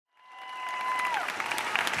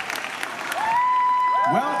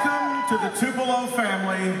Welcome to the Tupelo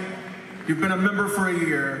family. You've been a member for a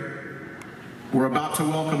year. We're about to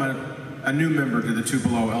welcome a new member to the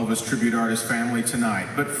Tupelo Elvis Tribute Artist family tonight.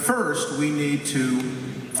 But first, we need to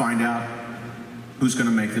find out who's going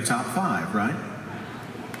to make the top 5, right?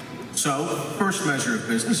 So, first measure of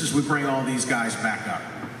business is we bring all these guys back up.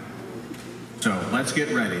 So, let's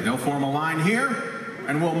get ready. They'll form a line here,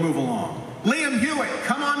 and we'll move along. Liam Hewitt,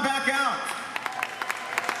 come on back out.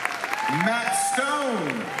 Matt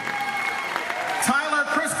Stone. Tyler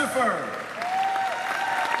Christopher.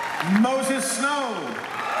 Moses Snow.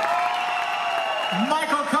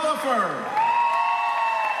 Michael Cullifer.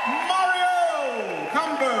 Mario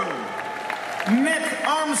Kambu. Nick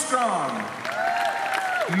Armstrong.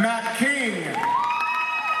 Matt King.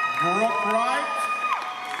 Brooke Wright.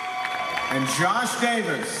 And Josh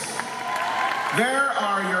Davis. There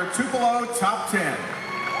are your Tupelo top 10.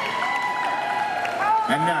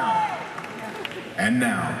 And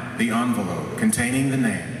now, the envelope containing the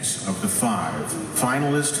names of the 5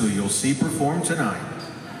 finalists who you'll see perform tonight.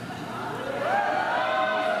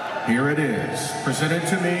 Here it is, presented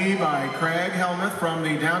to me by Craig Helmuth from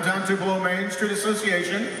the Downtown Tupelo Main Street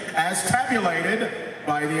Association, as tabulated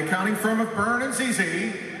by the accounting firm of Byrne and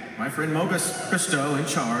ZZ, my friend Mo Bristow in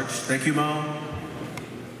charge. Thank you, Mo.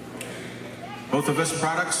 Both of us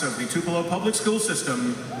products of the Tupelo public school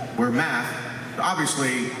system, where math,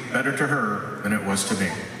 obviously, better to her than it was to me.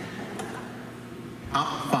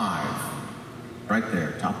 Top 5. Right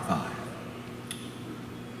there, top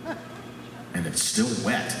 5. And it's still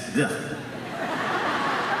wet. Ugh.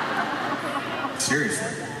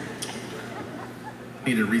 Seriously.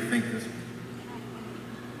 Need to rethink this.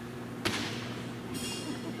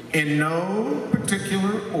 In no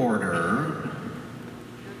particular order,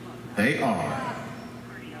 they are.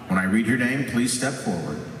 When I read your name, please step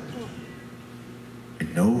forward.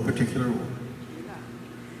 In no particular order.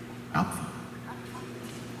 Top 5.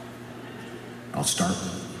 I'll start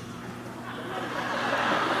with.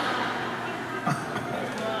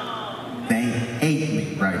 They hate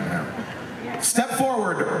me right now. Step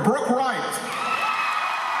forward, Brooke Wright.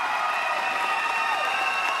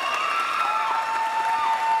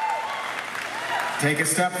 Take a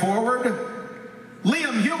step forward,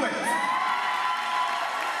 Liam Hewitt.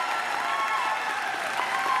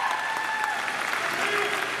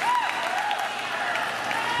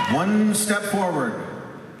 One step forward,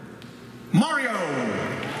 Mario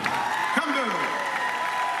Kambu.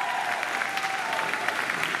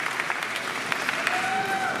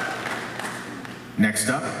 Next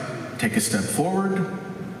up, take a step forward,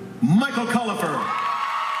 Michael Cullifer.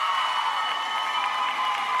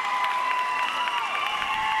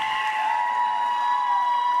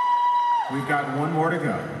 We've got one more to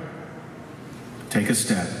go. Take a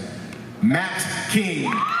step, Matt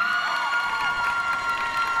King.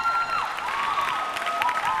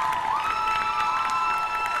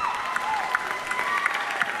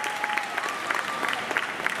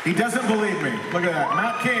 He doesn't believe me. Look at that.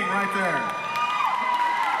 Matt King right there.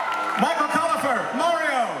 Michael Cullifer,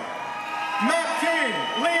 Mario, Matt King,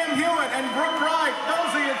 Liam Hewitt, and Brooke Wright.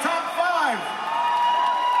 Those are your top 5.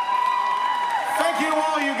 Thank you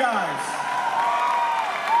all, you guys.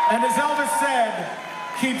 And as Elvis said,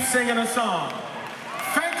 keep singing a song.